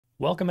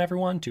Welcome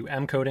everyone to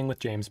Coding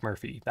with James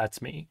Murphy,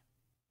 that's me,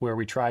 where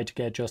we try to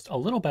get just a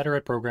little better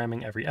at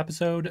programming every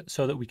episode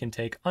so that we can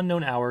take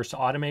unknown hours to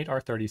automate our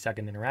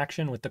 30-second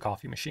interaction with the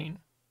coffee machine.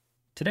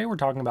 Today we're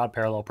talking about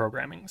parallel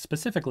programming,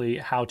 specifically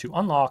how to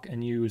unlock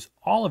and use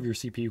all of your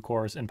CPU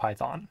cores in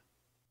Python.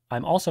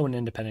 I'm also an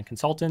independent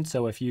consultant,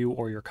 so if you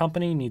or your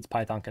company needs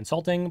Python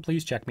consulting,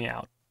 please check me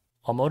out.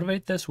 I'll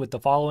motivate this with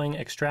the following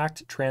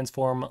extract,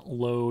 transform,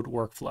 load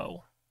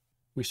workflow.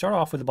 We start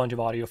off with a bunch of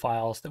audio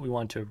files that we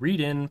want to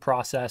read in,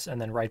 process, and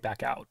then write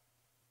back out.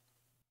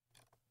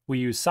 We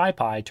use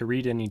scipy to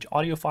read in each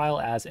audio file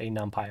as a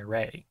numpy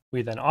array.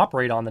 We then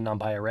operate on the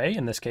numpy array,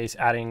 in this case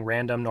adding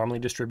random normally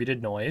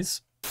distributed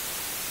noise,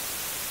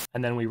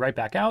 and then we write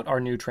back out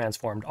our new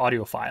transformed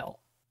audio file.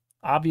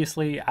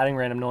 Obviously, adding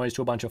random noise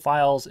to a bunch of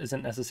files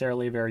isn't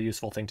necessarily a very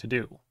useful thing to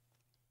do.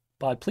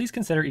 But please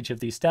consider each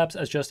of these steps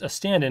as just a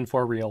stand-in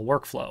for a real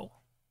workflow.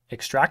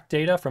 Extract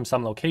data from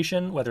some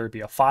location, whether it be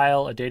a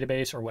file, a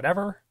database, or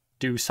whatever.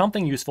 Do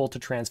something useful to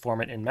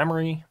transform it in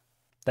memory.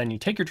 Then you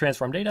take your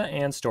transformed data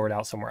and store it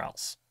out somewhere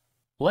else.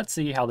 Let's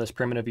see how this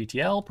primitive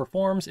ETL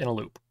performs in a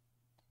loop.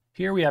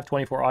 Here we have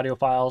 24 audio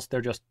files. They're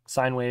just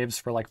sine waves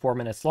for like 4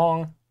 minutes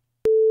long.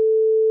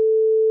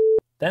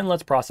 Then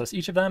let's process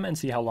each of them and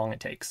see how long it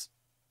takes.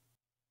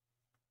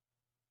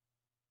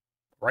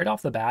 Right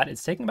off the bat,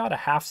 it's taking about a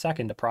half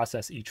second to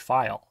process each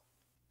file.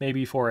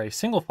 Maybe for a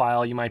single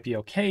file, you might be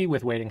okay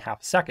with waiting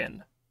half a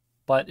second.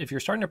 But if you're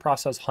starting to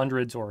process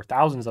hundreds or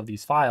thousands of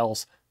these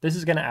files, this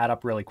is going to add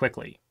up really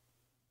quickly.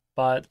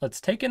 But let's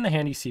take in the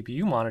handy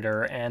CPU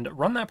monitor and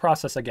run that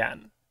process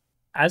again.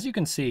 As you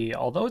can see,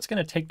 although it's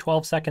going to take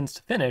 12 seconds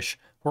to finish,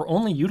 we're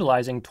only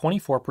utilizing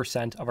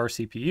 24% of our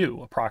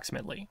CPU,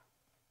 approximately.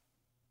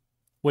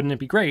 Wouldn't it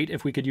be great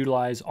if we could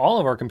utilize all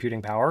of our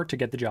computing power to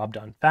get the job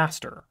done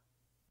faster?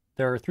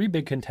 There are 3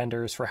 big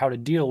contenders for how to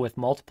deal with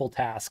multiple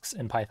tasks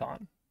in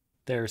Python.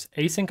 There's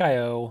async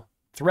I/O,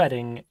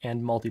 threading,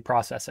 and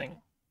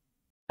multiprocessing.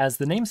 As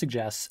the name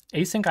suggests,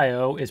 async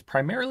I/O is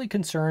primarily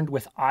concerned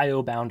with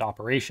I/O-bound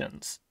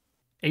operations.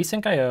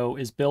 Async I/O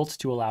is built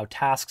to allow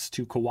tasks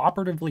to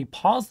cooperatively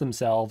pause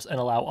themselves and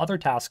allow other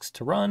tasks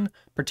to run,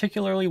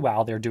 particularly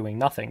while they're doing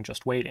nothing,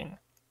 just waiting.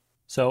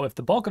 So if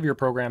the bulk of your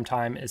program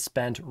time is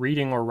spent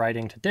reading or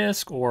writing to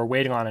disk or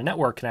waiting on a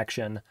network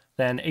connection,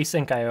 then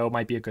async I/O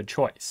might be a good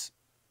choice.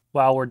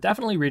 While we're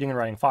definitely reading and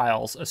writing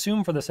files,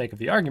 assume for the sake of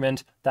the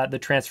argument that the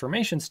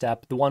transformation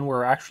step, the one where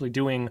we're actually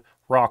doing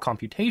raw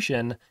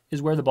computation,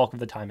 is where the bulk of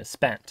the time is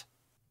spent.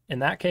 In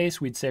that case,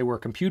 we'd say we're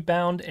compute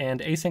bound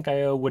and async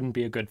I/O wouldn't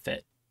be a good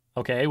fit.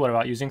 Okay, what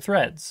about using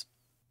threads?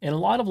 In a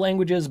lot of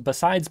languages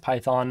besides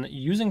Python,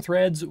 using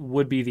threads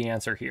would be the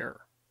answer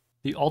here.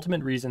 The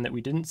ultimate reason that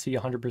we didn't see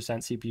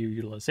 100% CPU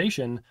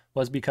utilization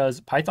was because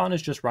Python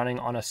is just running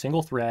on a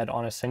single thread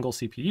on a single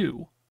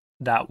CPU.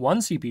 That one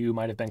CPU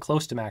might have been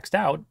close to maxed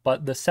out,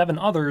 but the 7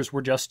 others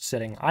were just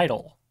sitting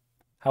idle.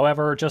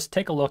 However, just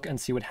take a look and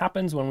see what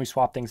happens when we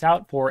swap things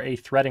out for a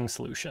threading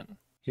solution.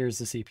 Here's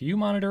the CPU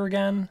monitor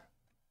again,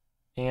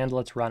 and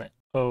let's run it.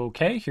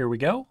 Okay, here we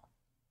go.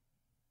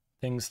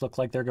 Things look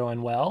like they're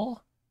going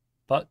well,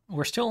 but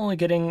we're still only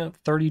getting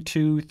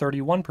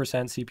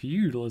 32-31% CPU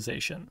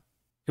utilization.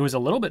 It was a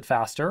little bit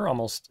faster,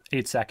 almost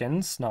 8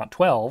 seconds, not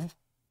 12,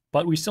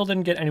 but we still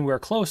didn't get anywhere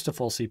close to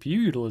full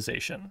CPU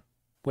utilization.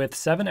 With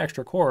 7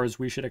 extra cores,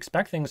 we should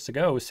expect things to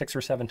go 6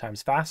 or 7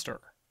 times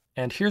faster.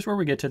 And here's where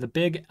we get to the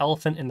big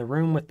elephant in the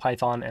room with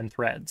Python and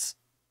threads.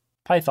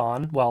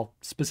 Python, well,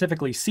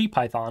 specifically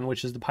CPython,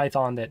 which is the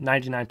Python that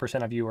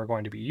 99% of you are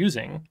going to be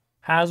using,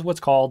 has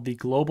what's called the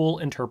global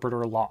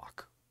interpreter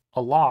lock.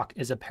 A lock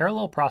is a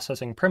parallel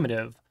processing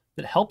primitive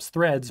that helps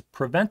threads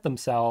prevent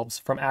themselves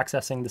from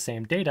accessing the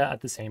same data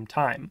at the same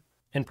time.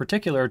 In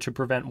particular, to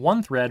prevent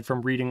one thread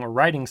from reading or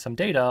writing some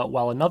data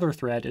while another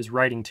thread is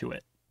writing to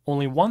it.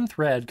 Only one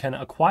thread can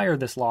acquire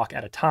this lock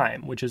at a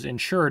time, which is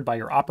ensured by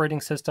your operating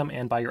system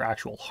and by your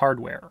actual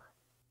hardware.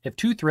 If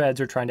 2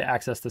 threads are trying to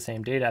access the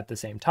same data at the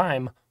same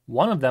time,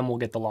 one of them will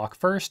get the lock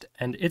first,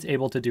 and it's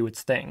able to do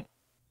its thing.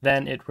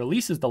 Then it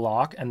releases the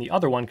lock, and the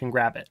other one can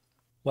grab it.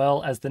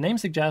 Well, as the name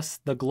suggests,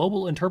 the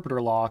global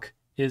interpreter lock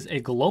is a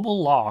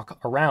global lock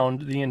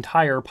around the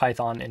entire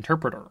Python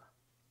interpreter.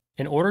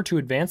 In order to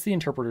advance the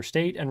interpreter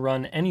state and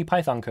run any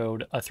Python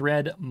code, a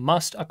thread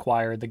must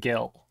acquire the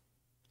GIL.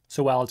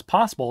 So while it's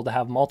possible to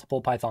have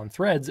multiple Python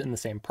threads in the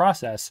same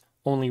process,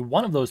 only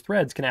one of those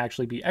threads can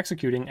actually be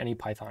executing any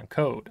Python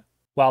code.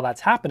 While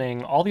that's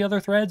happening, all the other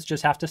threads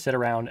just have to sit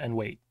around and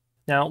wait.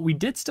 Now, we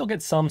did still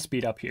get some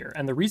speed up here,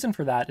 and the reason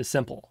for that is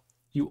simple.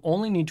 You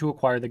only need to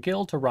acquire the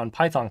GIL to run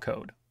Python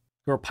code.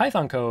 Your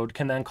Python code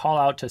can then call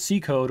out to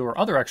C code or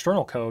other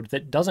external code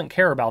that doesn't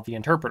care about the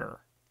interpreter.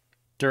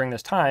 During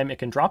this time, it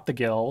can drop the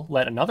GIL,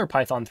 let another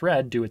Python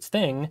thread do its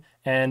thing,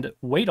 and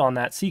wait on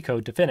that C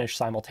code to finish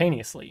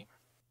simultaneously.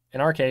 In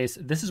our case,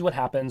 this is what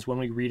happens when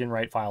we read and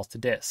write files to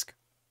disk.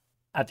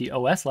 At the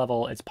OS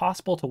level, it's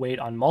possible to wait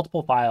on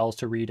multiple files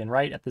to read and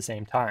write at the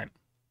same time,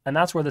 and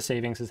that's where the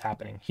savings is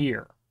happening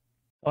here.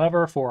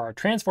 However, for our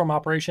transform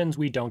operations,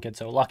 we don't get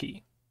so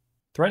lucky.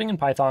 Threading in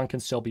Python can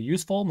still be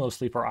useful,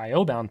 mostly for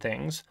I/O-bound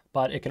things,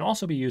 but it can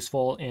also be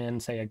useful in,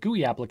 say, a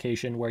GUI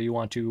application where you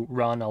want to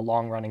run a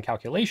long-running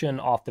calculation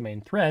off the main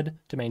thread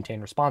to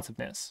maintain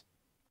responsiveness.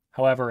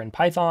 However, in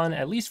Python,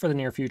 at least for the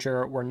near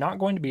future, we're not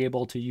going to be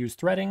able to use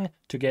threading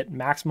to get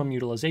maximum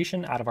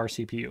utilization out of our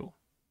CPU.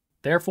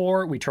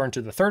 Therefore, we turn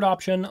to the third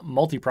option,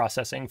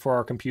 multiprocessing, for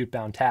our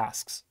compute-bound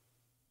tasks.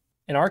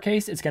 In our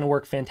case, it's going to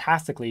work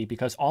fantastically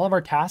because all of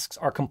our tasks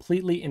are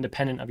completely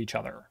independent of each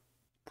other.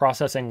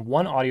 Processing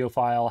one audio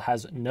file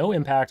has no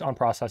impact on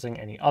processing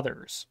any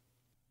others.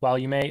 While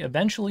you may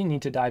eventually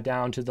need to dive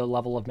down to the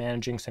level of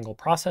managing single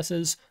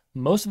processes,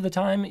 most of the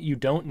time you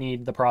don't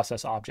need the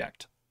process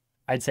object.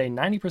 I'd say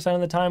 90%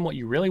 of the time what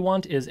you really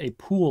want is a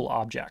pool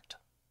object.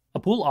 A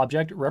pool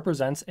object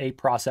represents a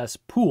process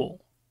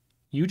pool.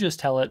 You just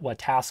tell it what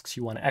tasks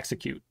you want to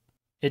execute.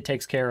 It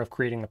takes care of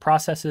creating the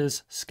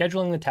processes,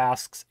 scheduling the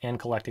tasks, and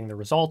collecting the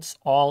results,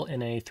 all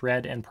in a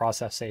thread and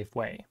process safe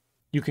way.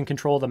 You can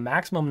control the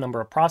maximum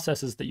number of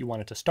processes that you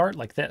want it to start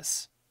like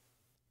this.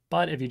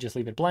 But if you just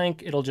leave it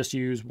blank, it'll just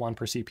use one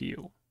per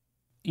CPU.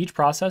 Each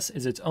process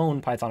is its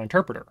own Python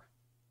interpreter.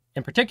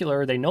 In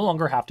particular, they no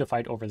longer have to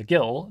fight over the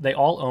GIL, they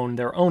all own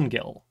their own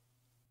GIL.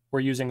 We're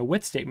using a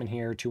with statement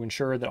here to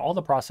ensure that all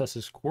the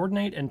processes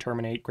coordinate and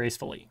terminate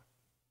gracefully.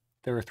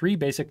 There are three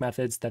basic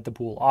methods that the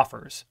pool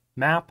offers: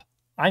 map,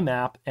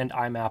 IMAP, and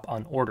IMAP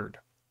unordered.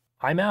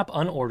 IMAP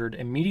unordered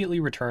immediately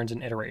returns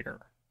an iterator.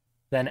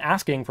 Then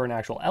asking for an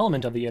actual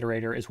element of the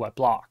iterator is what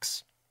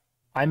blocks.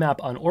 IMAP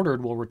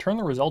unordered will return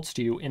the results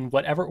to you in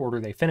whatever order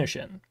they finish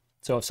in.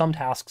 So if some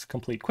tasks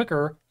complete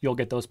quicker, you'll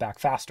get those back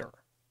faster.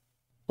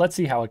 Let's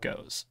see how it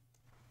goes.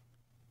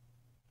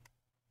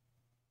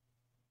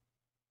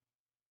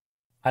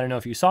 I don't know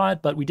if you saw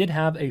it, but we did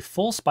have a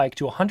full spike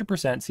to 100%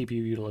 CPU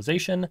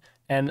utilization,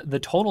 and the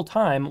total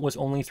time was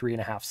only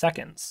 3.5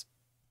 seconds.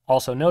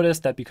 Also notice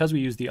that because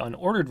we used the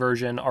unordered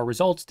version, our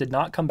results did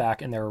not come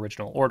back in their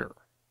original order.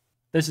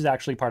 This is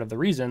actually part of the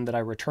reason that I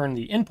returned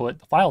the input,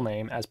 the file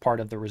name, as part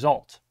of the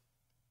result.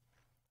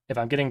 If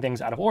I'm getting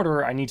things out of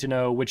order, I need to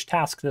know which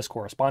task this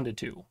corresponded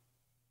to.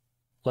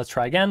 Let's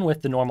try again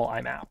with the normal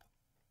IMAP.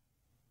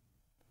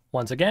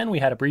 Once again, we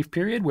had a brief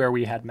period where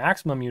we had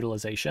maximum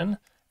utilization,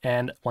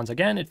 and once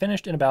again, it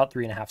finished in about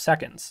 3.5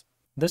 seconds.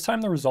 This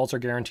time the results are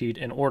guaranteed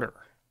in order.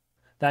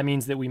 That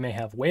means that we may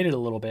have waited a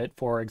little bit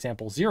for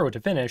example 0 to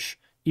finish,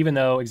 even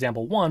though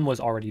example 1 was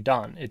already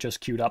done. It just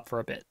queued up for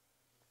a bit.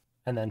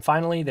 And then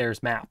finally,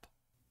 there's map.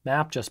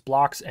 Map just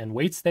blocks and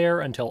waits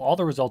there until all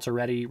the results are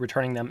ready,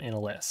 returning them in a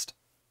list.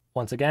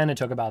 Once again, it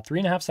took about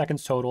 3.5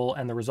 seconds total,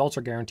 and the results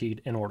are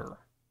guaranteed in order.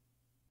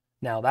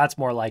 Now that's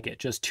more like it,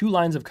 just 2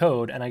 lines of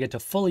code, and I get to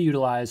fully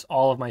utilize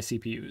all of my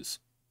CPUs.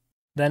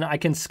 Then I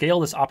can scale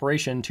this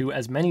operation to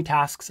as many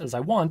tasks as I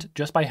want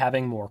just by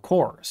having more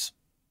cores.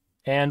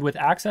 And with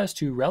access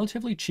to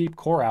relatively cheap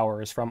core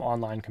hours from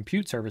online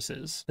compute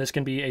services, this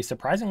can be a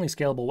surprisingly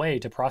scalable way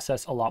to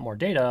process a lot more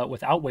data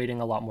without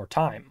waiting a lot more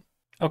time.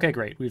 Okay,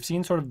 great. We've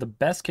seen sort of the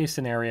best case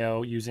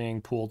scenario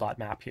using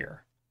pool.map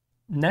here.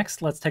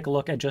 Next, let's take a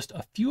look at just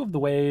a few of the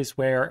ways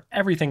where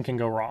everything can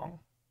go wrong.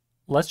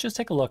 Let's just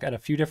take a look at a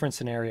few different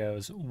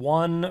scenarios,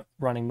 one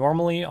running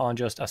normally on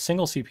just a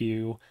single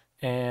CPU,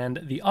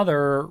 and the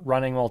other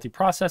running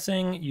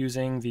multiprocessing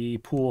using the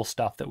pool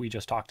stuff that we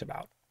just talked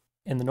about.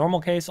 In the normal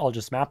case, I'll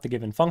just map the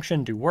given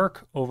function do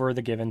work over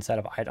the given set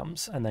of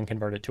items and then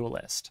convert it to a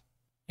list.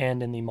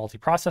 And in the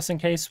multiprocessing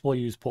case, we'll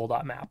use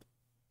pool.map.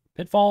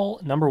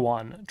 Pitfall number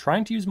 1,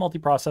 trying to use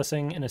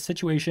multiprocessing in a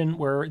situation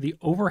where the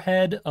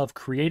overhead of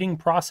creating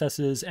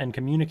processes and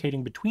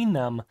communicating between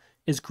them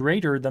is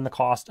greater than the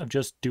cost of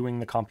just doing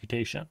the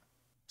computation.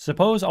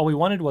 Suppose all we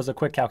wanted was a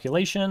quick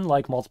calculation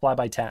like multiply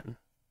by 10.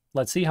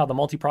 Let's see how the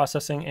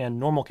multiprocessing and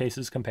normal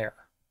cases compare.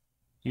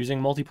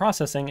 Using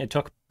multiprocessing, it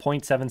took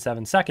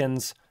 0.77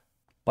 seconds,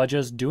 but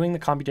just doing the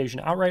computation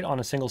outright on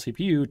a single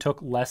CPU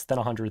took less than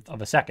 1/100th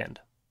of a second.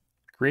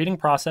 Creating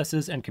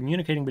processes and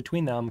communicating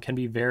between them can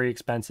be very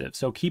expensive,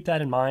 so keep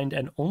that in mind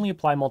and only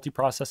apply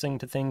multiprocessing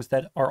to things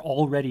that are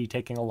already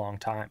taking a long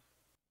time.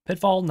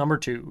 Pitfall number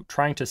 2,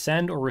 trying to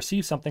send or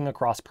receive something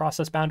across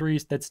process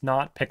boundaries that's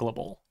not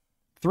pickleable.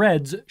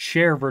 Threads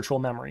share virtual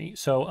memory,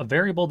 so a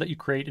variable that you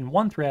create in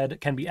one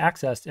thread can be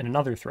accessed in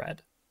another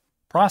thread.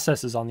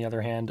 Processes, on the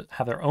other hand,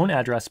 have their own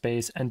address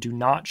space and do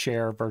not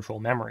share virtual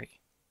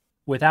memory.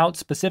 Without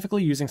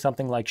specifically using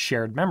something like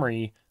shared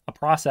memory, a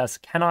process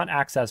cannot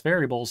access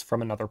variables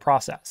from another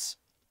process.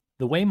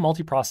 The way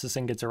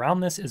multiprocessing gets around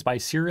this is by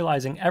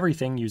serializing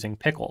everything using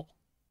pickle.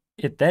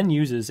 It then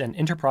uses an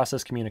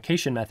interprocess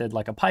communication method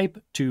like a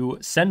pipe to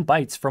send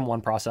bytes from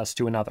one process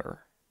to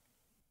another.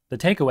 The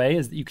takeaway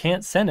is that you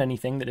can't send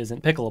anything that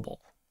isn't pickleable.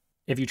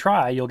 If you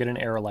try, you'll get an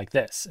error like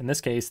this. In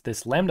this case,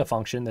 this lambda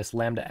function, this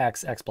lambda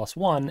x plus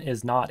 1,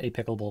 is not a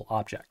pickleable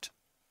object.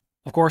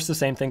 Of course, the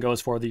same thing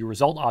goes for the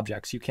result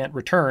objects. You can't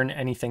return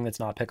anything that's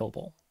not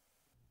pickleable.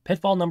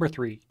 Pitfall number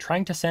 3,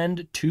 trying to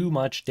send too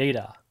much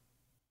data.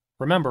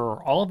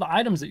 Remember, all of the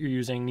items that you're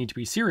using need to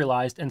be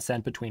serialized and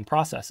sent between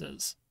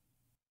processes.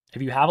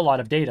 If you have a lot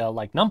of data,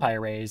 like NumPy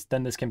arrays,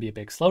 then this can be a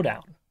big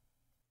slowdown.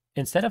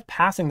 Instead of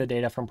passing the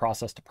data from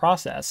process to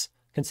process,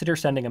 consider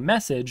sending a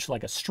message,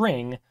 like a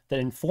string, that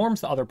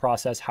informs the other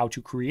process how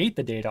to create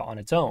the data on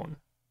its own.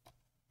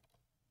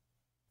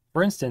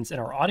 For instance, in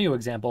our audio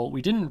example,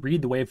 we didn't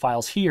read the WAV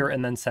files here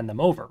and then send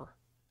them over.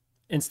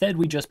 Instead,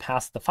 we just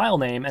passed the file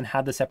name and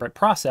had the separate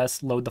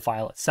process load the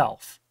file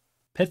itself.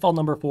 Pitfall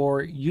number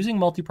 4, using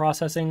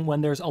multiprocessing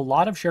when there's a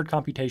lot of shared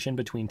computation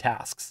between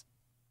tasks.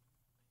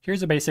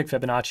 Here's a basic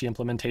Fibonacci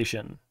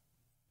implementation.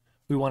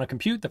 We want to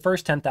compute the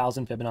first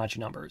 10,000 Fibonacci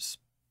numbers.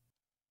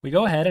 We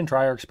go ahead and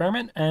try our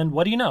experiment, and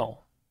what do you know?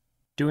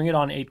 Doing it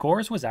on 8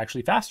 cores was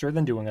actually faster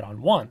than doing it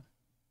on 1.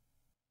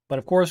 But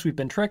of course, we've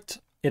been tricked.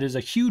 It is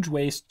a huge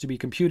waste to be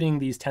computing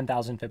these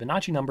 10,000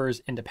 Fibonacci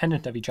numbers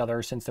independent of each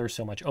other since there's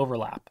so much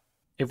overlap.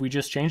 If we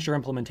just changed our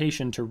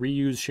implementation to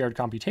reuse shared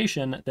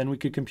computation, then we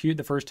could compute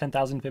the first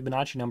 10,000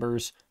 Fibonacci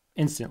numbers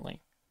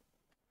instantly.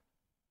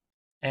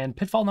 And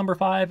pitfall number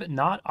 5,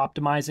 not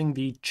optimizing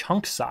the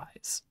chunk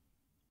size.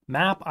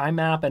 Map,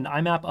 IMAP, and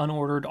IMAP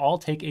unordered all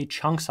take a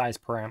chunk size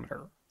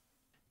parameter.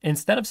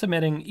 Instead of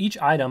submitting each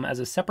item as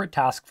a separate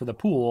task for the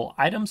pool,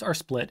 items are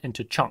split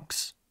into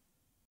chunks.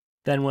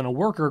 Then when a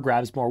worker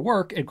grabs more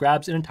work, it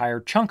grabs an entire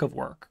chunk of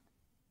work.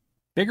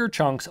 Bigger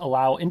chunks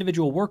allow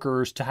individual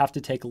workers to have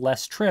to take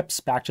less trips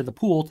back to the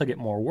pool to get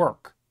more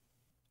work.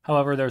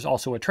 However, there's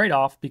also a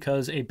trade-off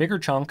because a bigger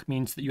chunk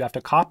means that you have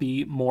to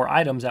copy more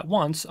items at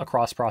once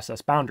across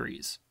process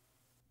boundaries.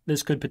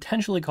 This could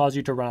potentially cause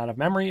you to run out of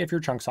memory if your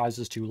chunk size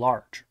is too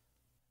large.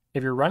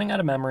 If you're running out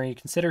of memory,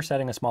 consider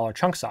setting a smaller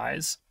chunk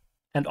size,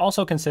 and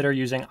also consider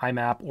using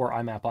IMAP or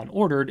IMAP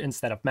unordered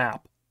instead of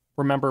map.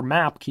 Remember,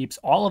 map keeps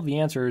all of the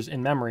answers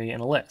in memory in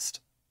a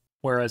list,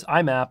 whereas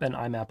IMAP and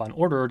IMAP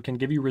unordered can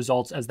give you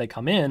results as they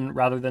come in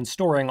rather than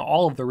storing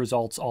all of the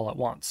results all at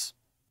once.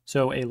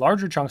 So a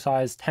larger chunk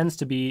size tends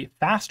to be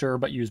faster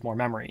but use more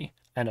memory,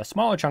 and a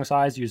smaller chunk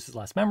size uses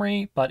less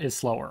memory but is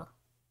slower.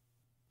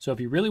 So if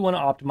you really want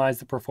to optimize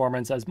the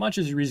performance as much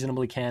as you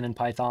reasonably can in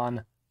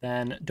Python,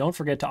 then don't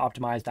forget to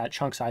optimize that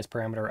chunk size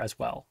parameter as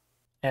well.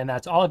 And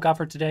that's all I've got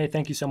for today.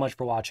 Thank you so much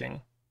for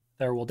watching.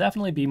 There will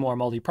definitely be more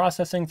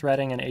multiprocessing,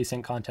 threading, and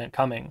async content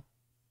coming.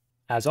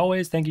 As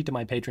always, thank you to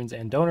my patrons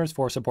and donors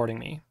for supporting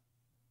me.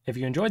 If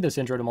you enjoyed this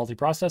intro to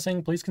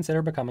multiprocessing, please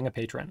consider becoming a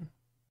patron.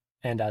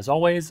 And as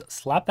always,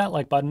 slap that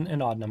like button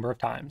an odd number of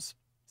times.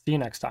 See you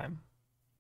next time.